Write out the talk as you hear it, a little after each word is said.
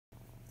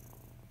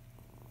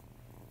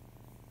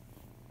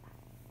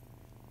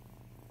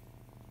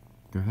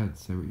Go ahead,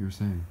 say what you were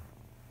saying.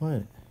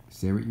 What?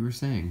 Say what you were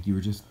saying. You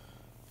were just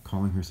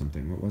calling her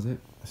something. What was it?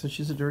 I said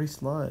she's a dirty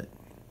slut.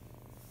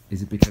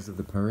 Is it because of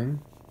the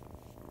purring?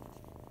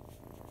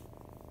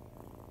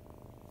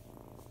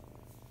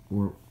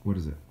 Or what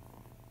is it?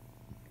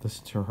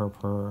 Listen to her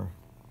purr.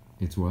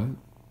 It's what?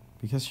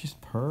 Because she's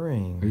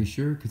purring. Are you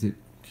sure? Because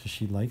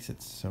she likes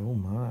it so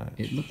much.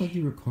 it looked like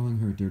you were calling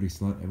her a dirty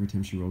slut every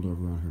time she rolled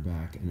over on her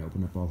back and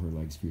opened up all her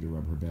legs for you to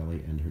rub her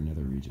belly and her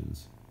nether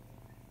regions.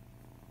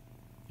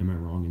 Am I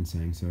wrong in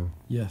saying so?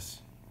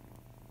 Yes.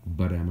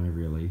 But am I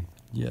really?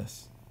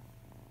 Yes.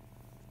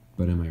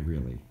 But am I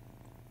really?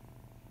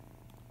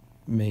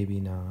 Maybe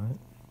not.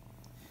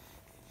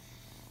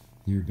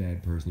 You're a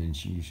bad person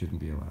and you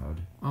shouldn't be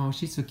allowed. Oh,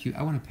 she's so cute.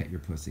 I want to pet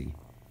your pussy.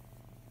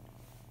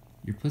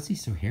 Your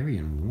pussy's so hairy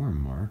and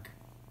warm, Mark.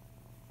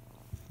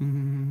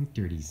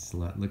 Dirty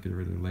slut. Look at her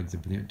with her legs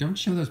up in the air. Don't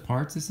show those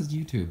parts. This is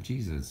YouTube.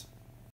 Jesus.